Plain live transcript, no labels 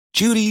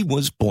Judy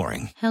was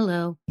boring.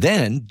 Hello.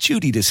 Then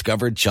Judy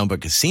discovered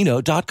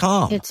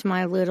ChumbaCasino.com. It's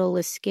my little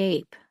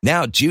escape.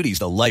 Now Judy's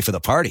the life of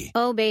the party.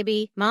 Oh,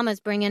 baby, mama's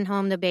bringing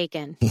home the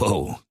bacon.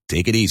 Whoa,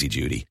 take it easy,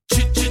 Judy.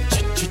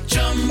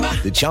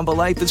 The Chumba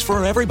life is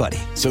for everybody.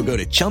 So go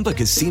to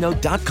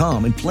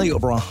ChumbaCasino.com and play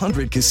over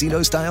 100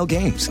 casino-style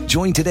games.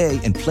 Join today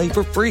and play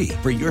for free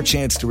for your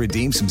chance to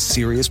redeem some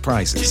serious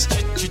prizes.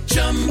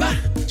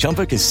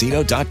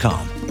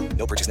 ChumbaCasino.com.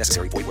 No purchase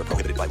necessary. Void where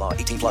prohibited by law.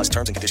 18 plus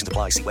terms and conditions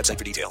apply. See website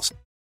for details.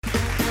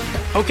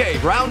 Okay,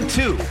 round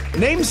two.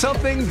 Name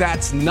something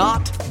that's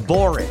not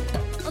boring.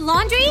 A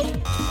laundry?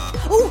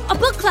 Ooh, a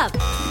book club.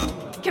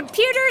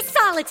 Computer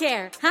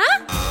solitaire,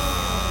 huh?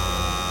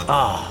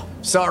 Ah,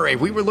 sorry,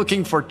 we were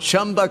looking for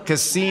Chumba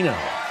Casino.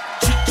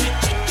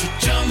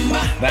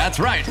 That's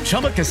right,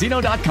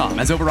 ChumbaCasino.com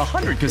has over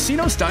 100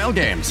 casino-style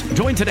games.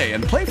 Join today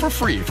and play for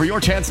free for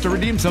your chance to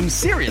redeem some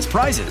serious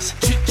prizes.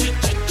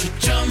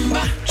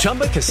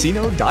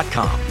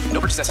 ChumbaCasino.com.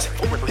 No purchase necessary.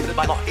 Void where prohibited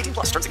by law. 18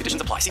 plus terms and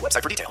conditions apply. See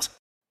website for details.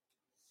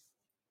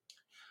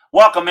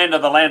 Welcome into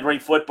the Landry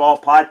Football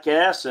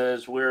Podcast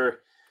as we're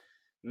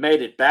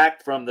made it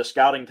back from the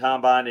scouting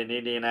combine in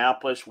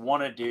Indianapolis.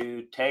 Wanted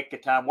to take a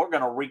time. We're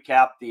going to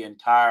recap the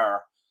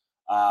entire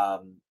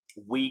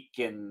week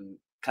and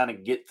kind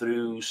of get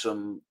through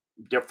some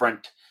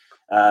different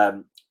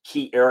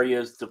key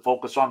areas to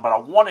focus on. But I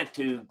wanted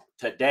to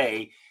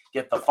today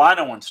get the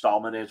final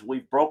installment as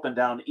we've broken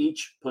down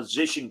each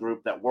position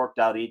group that worked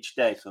out each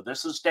day. So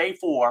this is day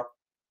 4,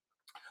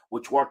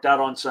 which worked out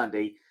on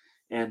Sunday,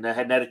 and I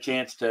hadn't had a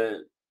chance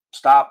to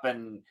stop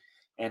and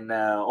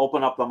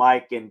open up the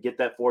mic and get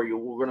that for you.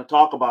 We're going to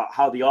talk about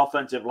how the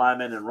offensive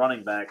linemen and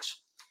running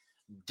backs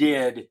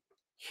did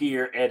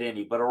here at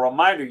Indy. But a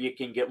reminder, you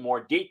can get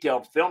more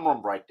detailed film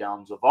room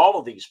breakdowns of all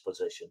of these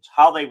positions,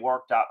 how they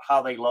worked out,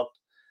 how they looked,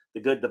 the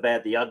good, the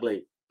bad, the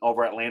ugly,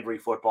 over at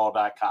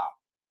LandryFootball.com.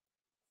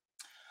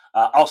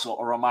 Also,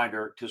 a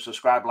reminder to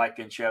subscribe, like,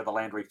 and share the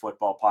Landry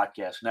Football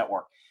Podcast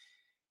Network.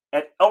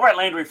 Over at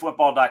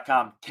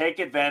LandryFootball.com, take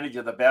advantage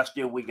of the best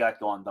deal we got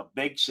going, the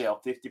big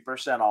sale,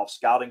 50% off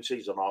scouting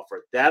season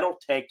offer. That'll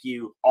take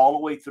you all the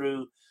way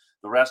through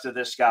the rest of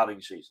this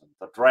scouting season,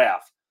 the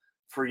draft,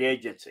 free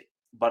agency.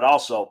 But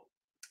also,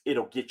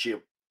 it'll get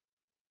you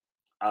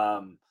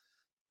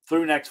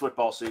through next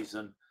football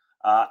season,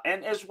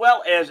 and as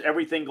well as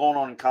everything going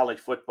on in college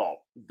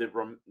football, the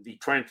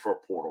transfer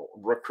portal,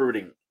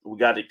 recruiting. We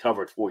got it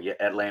covered for you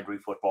at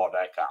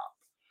LandryFootball.com.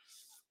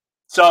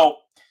 So,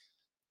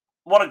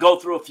 I want to go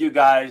through a few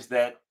guys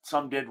that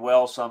some did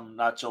well, some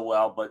not so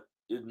well, but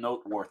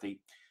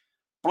noteworthy.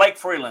 Blake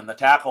Freeland, the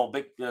tackle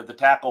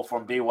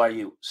from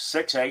BYU,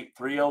 6'8",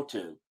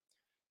 302,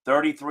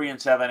 33 and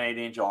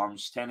 7/8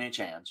 arms, 10-inch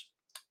hands.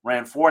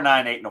 Ran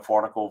 4.98 in the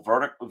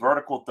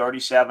vertical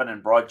 37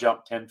 and broad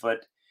jump 10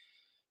 foot,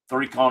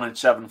 3-cone and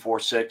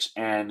 7.46,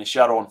 and the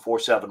shuttle in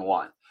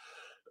 4.71.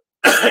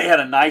 He had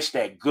a nice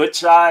day. Good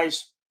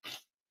size,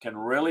 can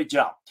really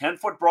jump.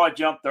 10-foot broad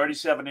jump,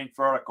 37-inch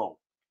vertical.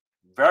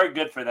 Very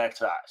good for that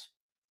size.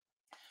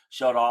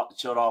 Showed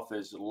off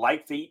his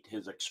light feet,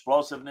 his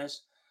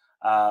explosiveness,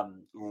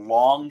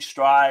 long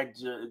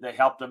strides that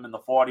helped him in the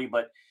 40,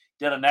 but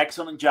did an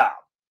excellent job.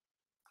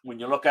 When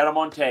you look at him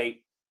on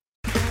tape.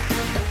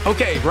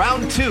 Okay,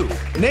 round two.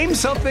 Name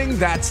something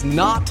that's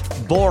not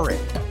boring.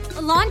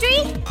 A laundry?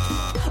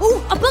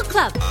 Ooh, a book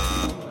club.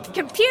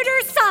 Computer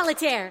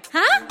solitaire,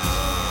 huh?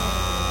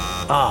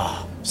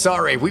 Ah,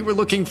 sorry, we were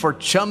looking for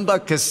Chumba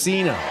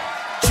Casino.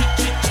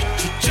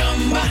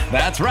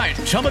 That's right,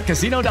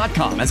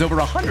 ChumbaCasino.com has over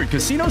 100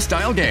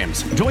 casino-style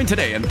games. Join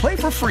today and play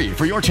for free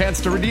for your chance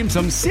to redeem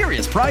some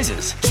serious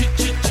prizes.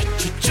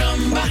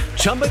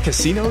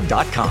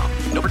 ChumbaCasino.com.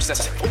 No purchase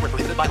necessary. Void where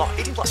prohibited by law.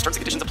 18 plus terms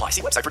and conditions apply.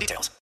 See website for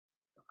details.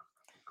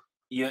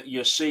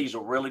 You see he's a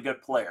really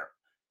good player.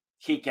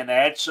 He can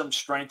add some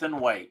strength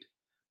and weight,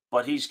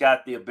 but he's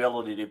got the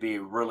ability to be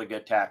a really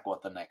good tackle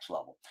at the next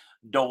level.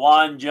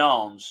 DeJuan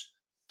Jones,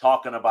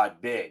 talking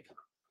about big,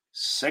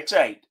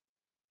 6'8",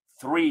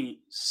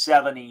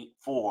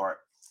 374,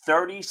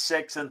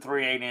 36 and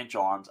 3/8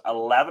 arms,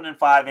 11 and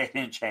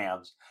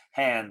 5/8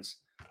 hands,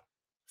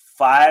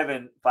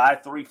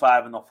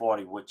 5.35 in the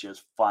 40, which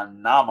is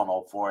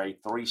phenomenal for a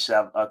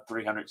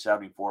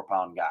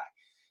 374-pound guy.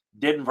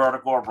 Didn't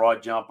vertical or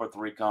broad jump or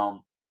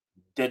 3-cone.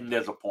 Didn't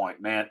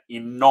disappoint, man.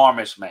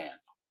 Enormous man.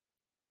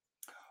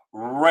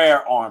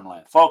 Rare arm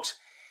length. Folks,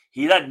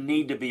 he doesn't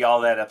need to be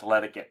all that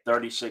athletic at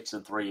 36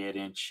 and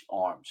 3/8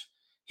 arms.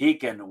 He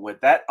can,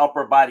 with that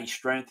upper body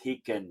strength, he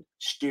can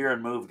steer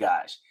and move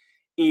guys.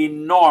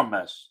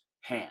 Enormous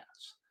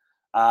hands.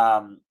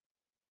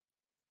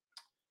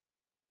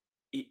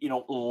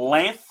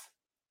 Length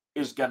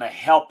is going to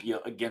help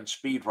you against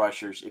speed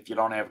rushers if you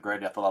don't have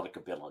great athletic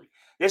ability.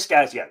 This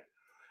guy's got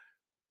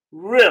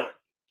really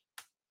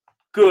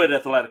good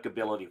athletic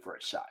ability for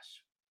his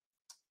size.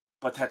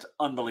 But that's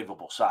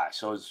unbelievable size.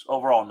 So his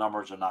overall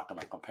numbers are not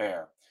going to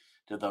compare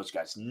to those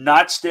guys.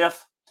 Not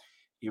stiff.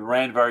 He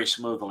ran very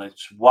smoothly.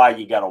 It's why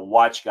you got to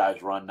watch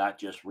guys run, not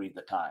just read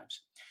the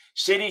times.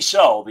 Sidney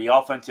So, the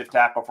offensive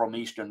tackle from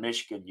Eastern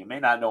Michigan, you may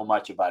not know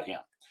much about him,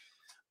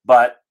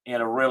 but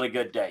in a really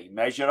good day. He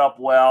measured up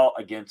well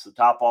against the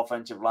top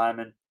offensive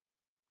lineman.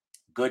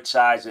 Good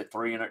size at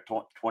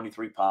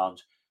 323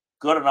 pounds.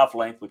 Good enough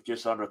length with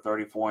just under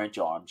 34-inch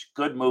arms.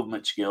 Good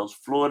movement skills.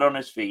 Fluid on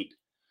his feet.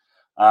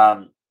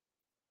 Over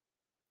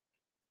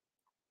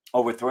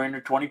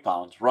 320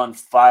 pounds. Run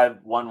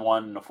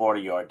 5.11 in the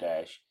 40-yard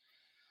dash.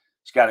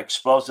 He's got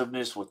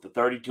explosiveness with the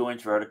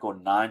 32-inch vertical,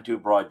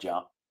 9.2 broad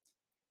jump.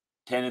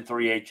 10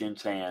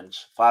 3/8-inch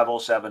hands.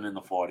 5.07 in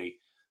the 40.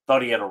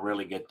 Thought he had a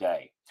really good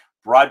day.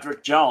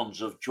 Broderick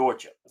Jones of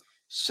Georgia.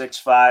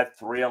 6'5",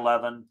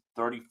 311,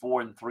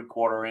 34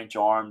 3/4-inch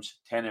arms,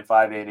 10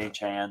 5/8-inch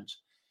hands,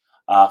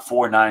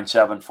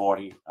 4.97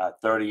 40,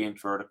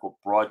 30-inch vertical,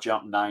 broad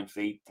jump 9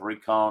 feet,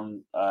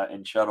 3-cone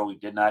and shuttle he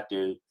did not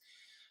do.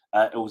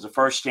 It was the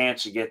first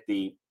chance to get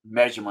the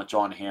measurements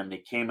on him. They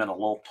came in a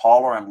little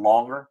taller and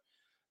longer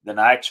than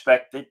I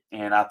expected,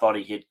 and I thought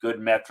he hit good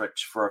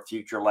metrics for a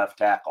future left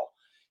tackle.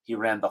 He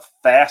ran the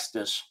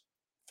fastest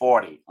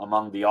 40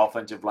 among the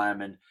offensive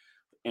linemen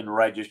and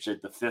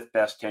registered the 5th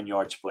best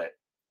 10-yard split.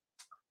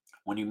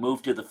 When he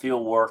moved to the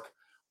field work,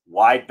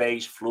 wide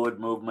base, fluid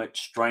movement,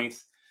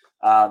 strength.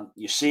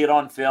 You see it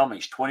on film.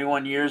 He's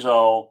 21 years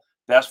old.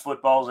 Best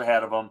football's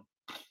ahead of him.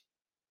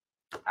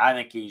 I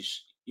think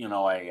he's,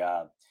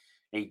 a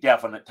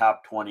definite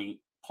top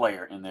 20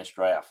 player in this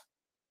draft.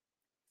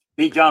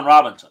 B. John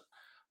Robinson,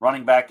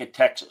 running back at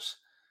Texas.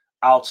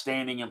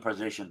 Outstanding in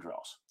position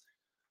drills.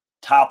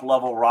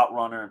 Top-level route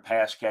runner and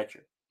pass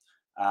catcher.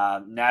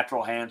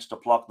 Natural hands to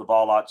pluck the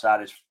ball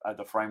outside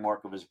the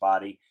framework of his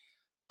body.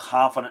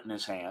 Confident in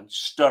his hands,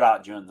 stood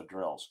out during the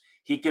drills.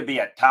 He could be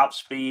at top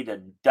speed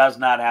and does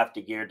not have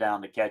to gear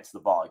down to catch the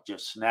ball. He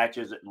just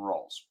snatches it and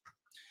rolls.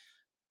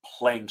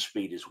 Playing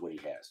speed is what he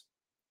has.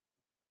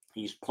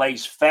 He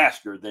plays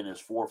faster than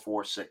his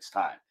 4.46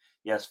 time.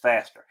 Yes,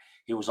 faster.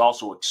 He was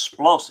also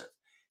explosive.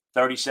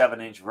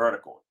 37-inch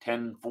vertical,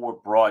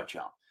 10.4 broad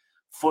jump.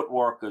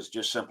 Footwork is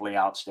just simply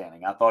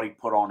outstanding. I thought he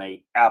put on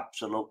an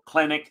absolute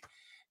clinic.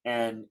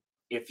 And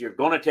if you're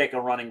going to take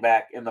a running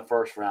back in the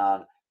first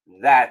round,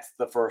 that's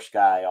the first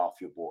guy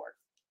off your board.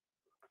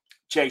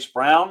 Chase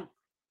Brown.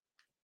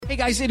 Hey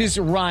guys, it is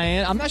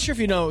Ryan. I'm not sure if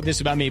you know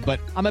this about me,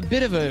 but I'm a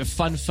bit of a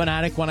fun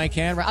fanatic when I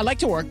can. I like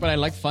to work, but I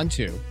like fun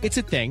too. It's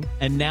a thing.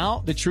 And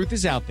now the truth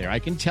is out there. I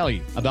can tell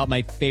you about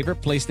my favorite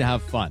place to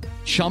have fun.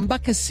 Chumba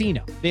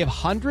Casino. They have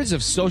hundreds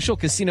of social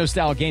casino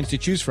style games to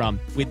choose from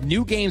with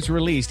new games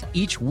released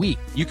each week.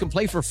 You can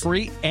play for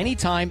free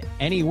anytime,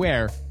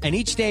 anywhere. And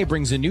each day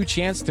brings a new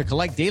chance to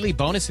collect daily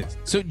bonuses.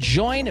 So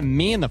join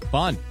me in the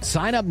fun.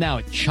 Sign up now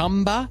at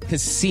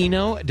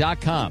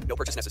ChumbaCasino.com. No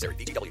purchase necessary.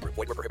 VGW Group.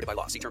 Void where prohibited by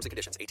law. See terms and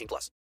conditions.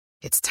 18+.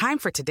 It's time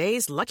for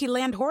today's Lucky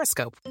Land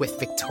horoscope with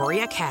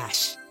Victoria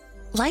Cash.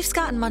 Life's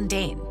gotten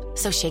mundane,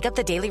 so shake up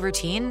the daily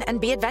routine and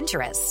be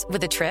adventurous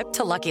with a trip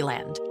to Lucky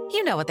Land.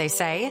 You know what they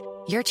say.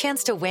 Your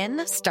chance to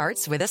win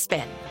starts with a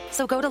spin.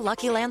 So go to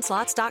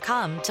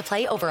LuckyLandSlots.com to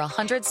play over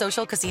 100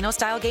 social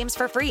casino-style games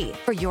for free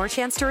for your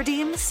chance to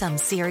redeem some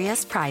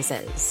serious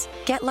prizes.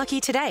 Get lucky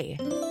today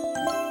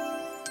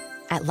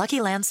at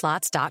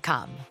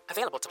LuckyLandSlots.com.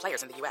 Available to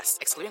players in the U.S.,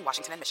 excluding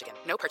Washington and Michigan.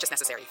 No purchase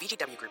necessary.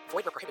 VGW Group.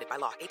 Void where prohibited by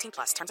law.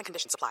 18+. Terms and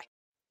conditions apply.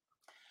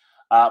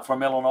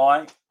 From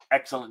Illinois,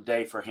 excellent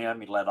day for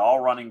him. He led all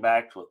running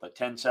backs with a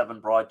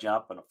 10.7 broad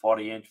jump and a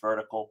 40-inch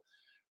vertical.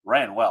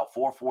 Ran well,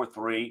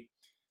 4.43.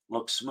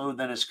 Looked smooth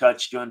in his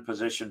cuts during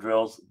position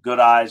drills. Good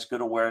eyes,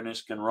 good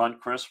awareness, can run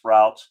crisp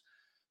routes.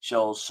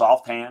 Shows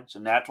soft hands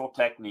and natural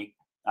technique.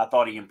 I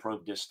thought he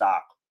improved his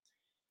stock.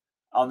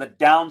 On the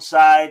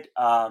downside,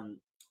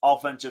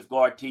 offensive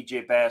guard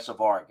TJ Bass of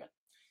Oregon.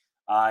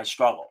 I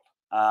struggled.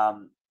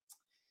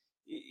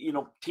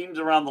 Teams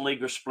around the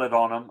league are split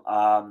on him.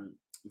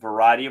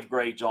 Variety of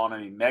grades on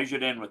him. He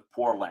measured in with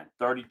poor length.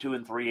 32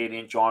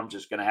 3/8-inch arms,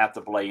 is going to have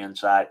to play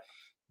inside.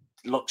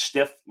 Look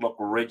stiff, look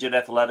rigid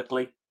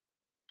athletically.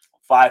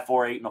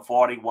 5.48 in the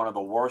 40, one of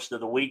the worst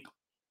of the week.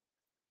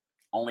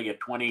 Only a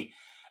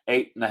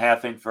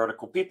 28.5-inch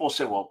vertical. People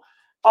say, well,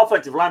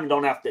 offensive linemen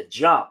don't have to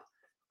jump.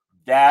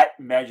 That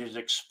measures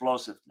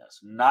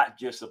explosiveness, not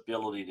just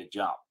ability to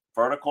jump.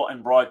 Vertical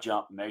and broad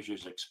jump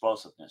measures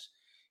explosiveness.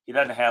 He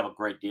doesn't have a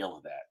great deal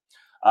of that.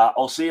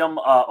 Osium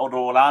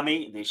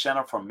Oduolami, the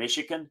center from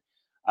Michigan,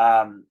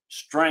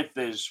 strength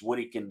is what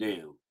he can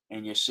do,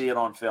 and you see it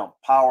on film.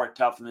 Power,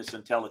 toughness,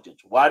 intelligence.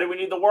 Why do we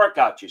need the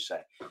workout, you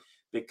say?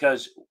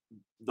 Because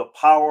the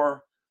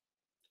power,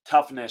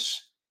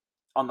 toughness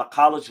on the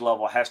college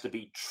level has to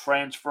be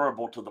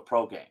transferable to the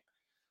pro game.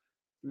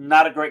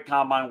 Not a great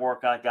combine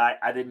workout guy.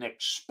 I didn't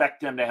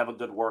expect him to have a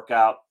good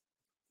workout.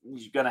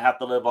 He's going to have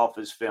to live off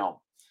his film.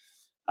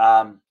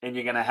 And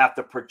you're going to have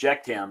to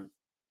project him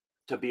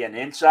to be an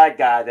inside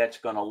guy that's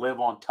going to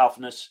live on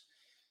toughness,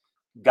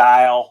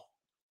 guile,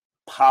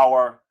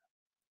 power,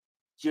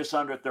 just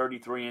under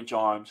 33-inch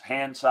arms,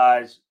 hand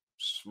size,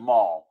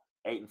 small,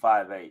 8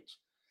 5/8.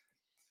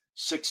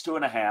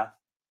 6'2.5",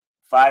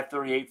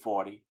 5.38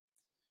 40,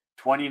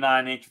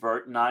 29-inch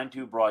vert,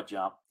 9.2 broad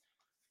jump.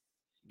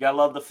 You got to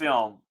love the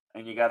film.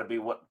 and you got to be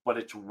but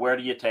it's where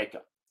do you take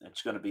him?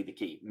 It's going to be the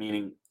key,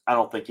 meaning I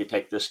don't think you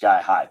take this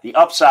guy high. The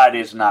upside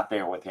is not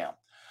there with him.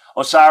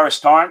 Osiris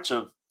Torrance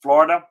of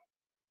Florida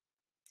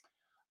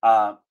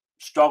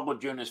struggled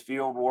during his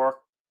field work,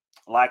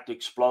 lacked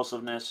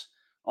explosiveness,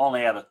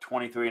 only had a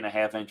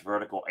 23.5-inch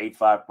vertical,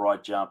 8.5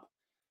 broad jump,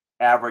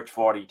 average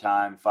 40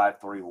 time,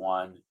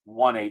 5.31,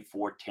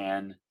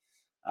 1.8410.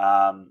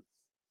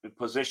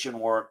 Position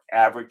work,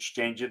 average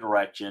change of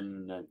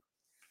direction,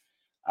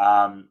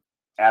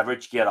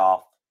 average get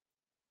off.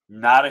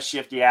 Not a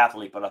shifty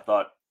athlete, but I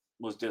thought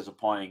was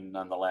disappointing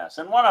nonetheless.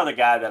 And one other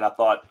guy that I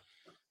thought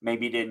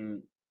maybe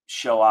didn't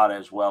show out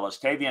as well as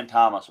Tavion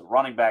Thomas, a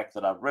running back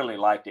that I really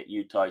liked at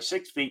Utah. He's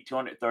 6 feet,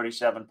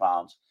 237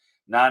 pounds,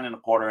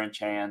 9.25-inch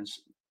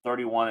hands,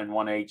 31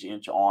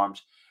 1/8-inch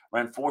arms,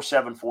 ran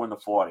 4.74 in the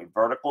 40,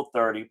 vertical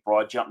 30,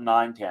 broad jump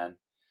 9.10.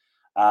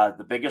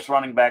 The biggest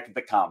running back at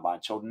the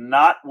combine. So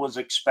not was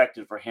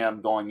expected for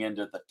him going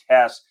into the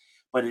test,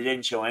 but he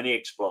didn't show any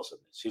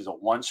explosiveness. He's a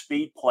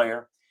one-speed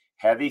player,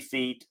 heavy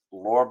feet,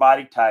 lower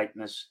body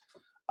tightness,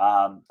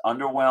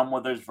 underwhelmed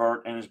with his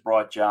vert and his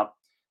broad jump.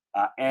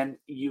 And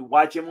you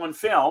watch him on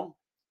film,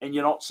 and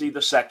you don't see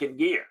the second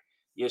gear.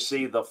 You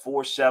see the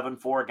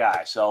 4.74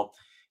 guy. So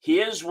he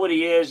is what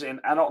he is, and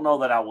I don't know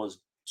that I was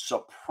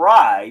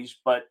surprised,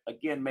 but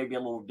again, maybe a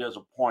little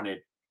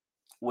disappointed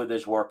with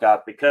his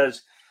workout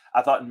because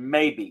I thought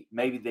maybe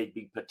they'd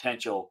be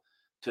potential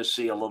to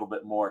see a little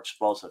bit more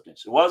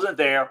explosiveness. It wasn't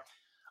there.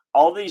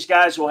 All these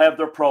guys will have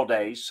their pro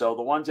days, so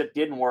the ones that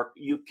didn't work,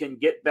 you can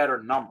get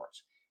better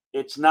numbers.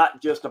 It's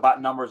not just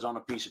about numbers on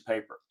a piece of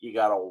paper. You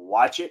got to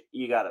watch it,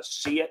 you got to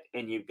see it,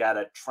 and you've got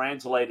to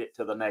translate it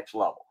to the next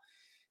level.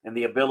 And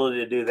the ability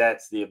to do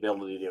that's the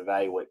ability to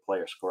evaluate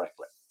players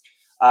correctly.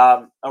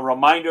 A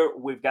reminder,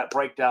 we've got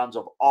breakdowns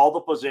of all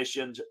the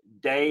positions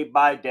day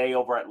by day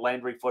over at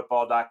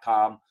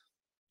LandryFootball.com.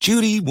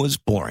 Judy was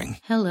boring.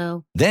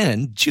 Hello.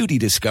 Then Judy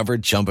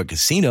discovered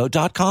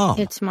ChumbaCasino.com.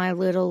 It's my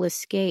little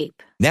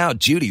escape. Now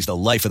Judy's the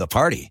life of the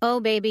party. Oh,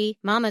 baby,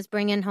 mama's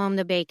bringing home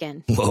the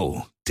bacon.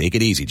 Whoa, take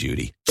it easy,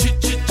 Judy.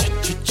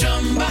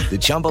 The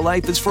Chumba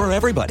life is for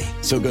everybody.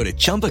 So go to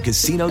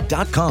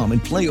ChumbaCasino.com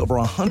and play over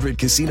 100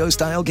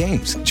 casino-style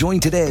games. Join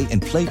today and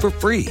play for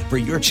free for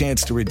your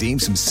chance to redeem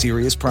some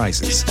serious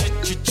prizes.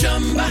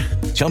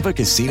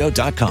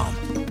 ChumbaCasino.com.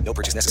 No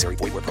purchase necessary.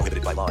 Void where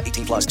prohibited by law.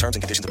 18+ terms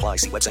and conditions apply.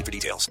 See website for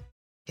details.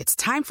 It's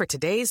time for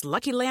today's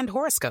Lucky Land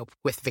horoscope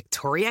with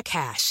Victoria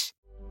Cash.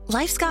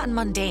 Life's gotten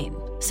mundane,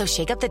 so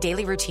shake up the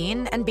daily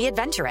routine and be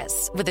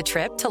adventurous with a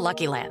trip to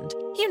Lucky Land.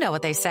 You know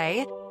what they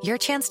say. Your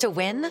chance to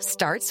win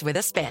starts with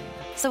a spin.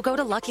 So go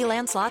to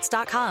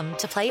LuckyLandSlots.com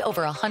to play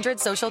over 100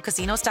 social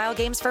casino-style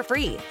games for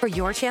free for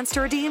your chance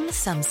to redeem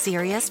some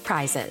serious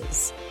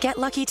prizes. Get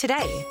lucky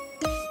today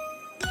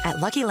at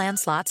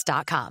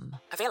LuckyLandSlots.com.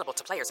 Available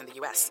to players in the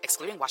U.S.,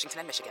 excluding Washington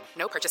and Michigan.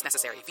 No purchase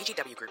necessary.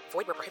 VGW Group.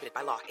 Void where prohibited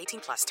by law.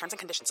 18+. Terms and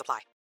conditions apply.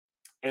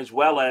 As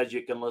well as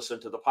you can listen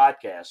to the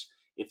podcast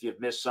if you've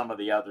missed some of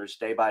the others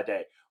day by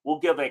day. We'll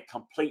give a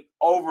complete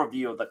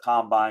overview of the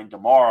Combine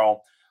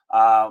tomorrow.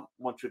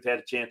 Once we've had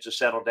a chance to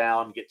settle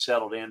down, get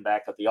settled in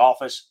back at the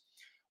office,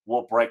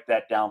 we'll break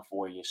that down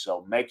for you.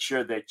 So make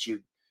sure that you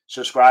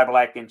subscribe,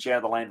 like, and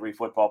share the Landry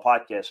Football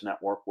Podcast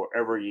Network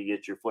wherever you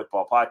get your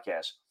football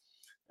podcasts.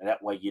 And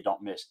that way you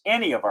don't miss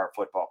any of our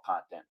football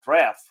content.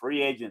 Draft,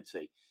 free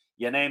agency,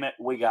 you name it,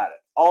 we got it.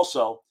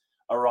 Also,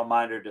 a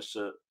reminder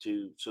to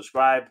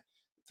subscribe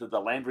to the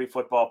Landry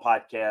Football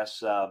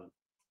Podcast,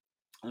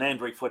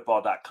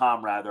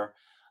 LandryFootball.com rather,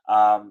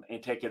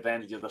 and take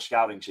advantage of the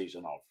scouting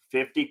season.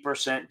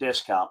 50%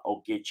 discount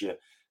will get you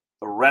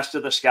the rest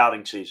of the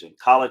scouting season,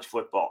 college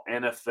football,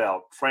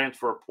 NFL,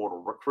 transfer portal,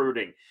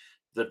 recruiting,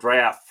 the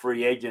draft,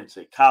 free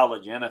agency,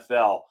 college,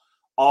 NFL,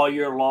 all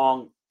year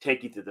long.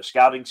 Take you through the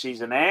scouting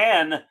season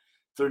and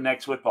through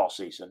next football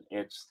season.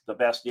 It's the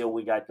best deal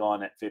we got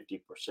going at 50%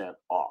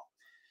 off.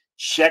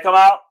 Check them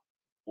out.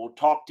 We'll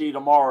talk to you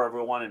tomorrow,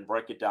 everyone, and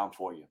break it down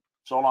for you.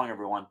 So long,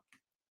 everyone.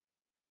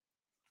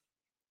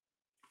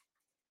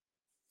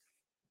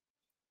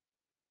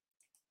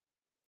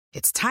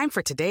 It's time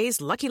for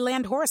today's Lucky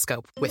Land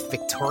horoscope with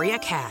Victoria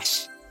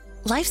Cash.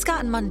 Life's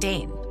gotten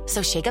mundane,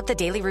 so shake up the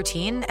daily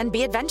routine and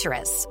be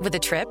adventurous with a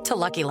trip to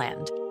Lucky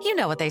Land. You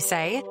know what they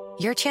say.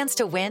 Your chance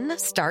to win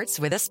starts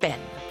with a spin.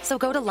 So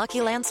go to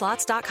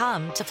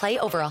LuckyLandSlots.com to play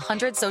over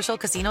 100 social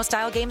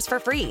casino-style games for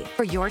free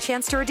for your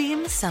chance to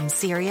redeem some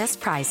serious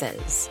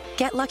prizes.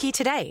 Get lucky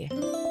today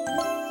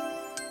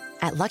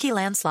at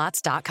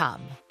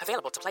LuckyLandSlots.com.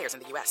 Available to players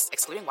in the U.S.,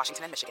 excluding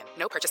Washington and Michigan.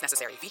 No purchase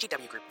necessary.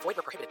 VGW Group. Void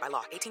where prohibited by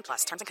law.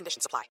 18+. Terms and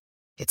conditions apply.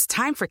 It's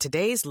time for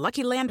today's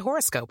Lucky Land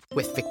horoscope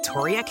with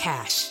Victoria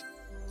Cash.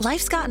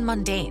 Life's gotten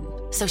mundane,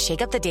 so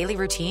shake up the daily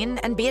routine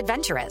and be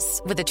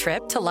adventurous with a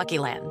trip to Lucky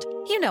Land.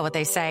 You know what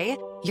they say.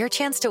 Your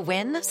chance to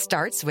win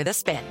starts with a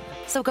spin.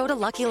 So go to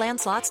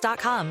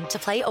LuckyLandSlots.com to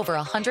play over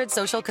 100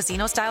 social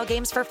casino-style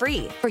games for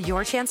free for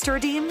your chance to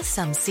redeem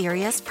some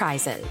serious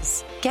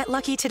prizes. Get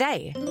lucky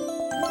today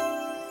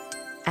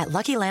at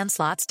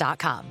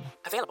LuckyLandSlots.com.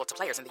 Available to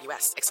players in the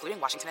U.S.,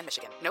 excluding Washington and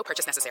Michigan. No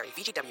purchase necessary.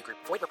 VGW Group.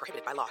 Void where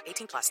prohibited by law.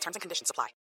 18+. Terms and conditions apply.